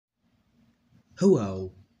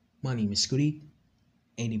Hello, my name is Cody,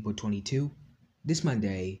 80.22. This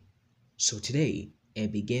Monday. So today, I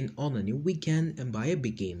begin on a new weekend and buy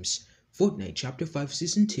Epic Games, Fortnite Chapter 5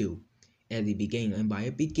 Season 2. At the beginning and buy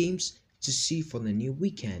Epic Games to see for the new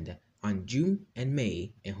weekend on June and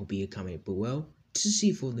May, and hope you comment below to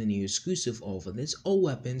see for the new exclusive over this all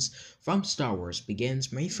weapons from Star Wars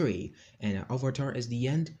begins May 3, and Avatar is the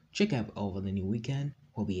end. Check out over the new weekend,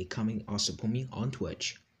 will be coming also me on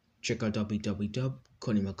Twitch. Check out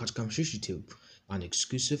www.codymac.com/YouTube on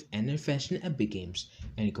exclusive and fashion Epic Games,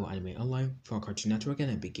 and go anime online for Cartoon Network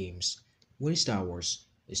and Epic Games. What is Star Wars?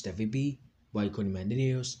 Is WB, by Cody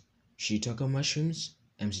Videos, Shitaka Mushrooms,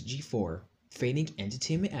 MCG4, Fading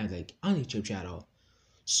Entertainment Addict on YouTube channel.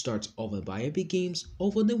 Starts over by Epic Games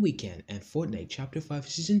over the weekend and Fortnite Chapter 5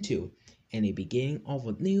 Season 2, and a beginning of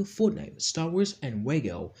a new Fortnite, Star Wars, and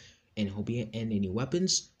Lego, and Hobby and any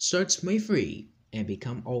weapons starts May 3 and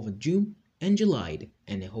become over June and July,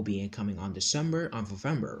 and the Hobby coming on December and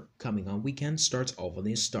November, coming on weekend starts over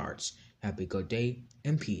the starts. Happy good day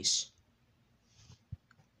and peace.